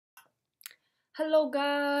Hello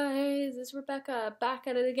guys, it's Rebecca, back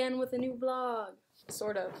at it again with a new vlog.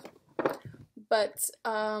 Sort of. But,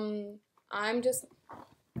 I'm just,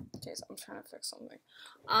 okay, so I'm trying to fix something.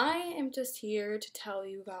 I am just here to tell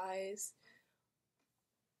you guys,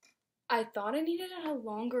 I thought I needed a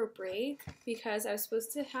longer break because I was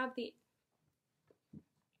supposed to have the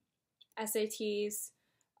SATs,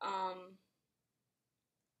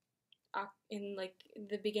 in like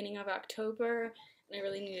the beginning of October, and I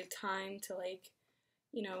really needed time to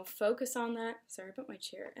focus on that. Sorry about my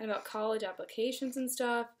chair. And about college applications and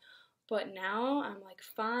stuff. But now I'm like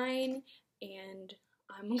fine, and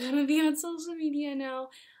I'm gonna be on social media now.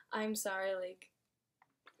 I'm sorry,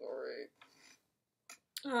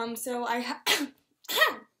 so I have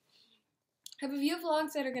a few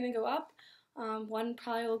vlogs that are gonna go up. One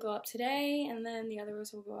probably will go up today, and then the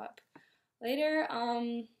others will go up later,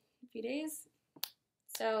 a few days.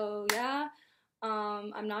 So yeah,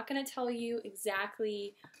 I'm not gonna tell you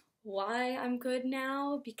exactly why I'm good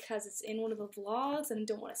now because it's in one of the vlogs and I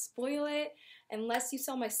don't want to spoil it. Unless you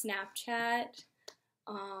saw my Snapchat,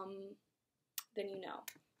 then you know.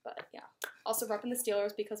 But yeah, also repping the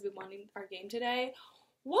Steelers because we won our game today.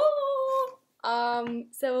 Woo!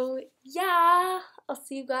 So yeah, I'll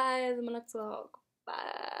see you guys in my next vlog.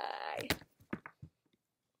 Bye.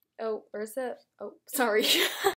 Oh, where's the? Oh, sorry.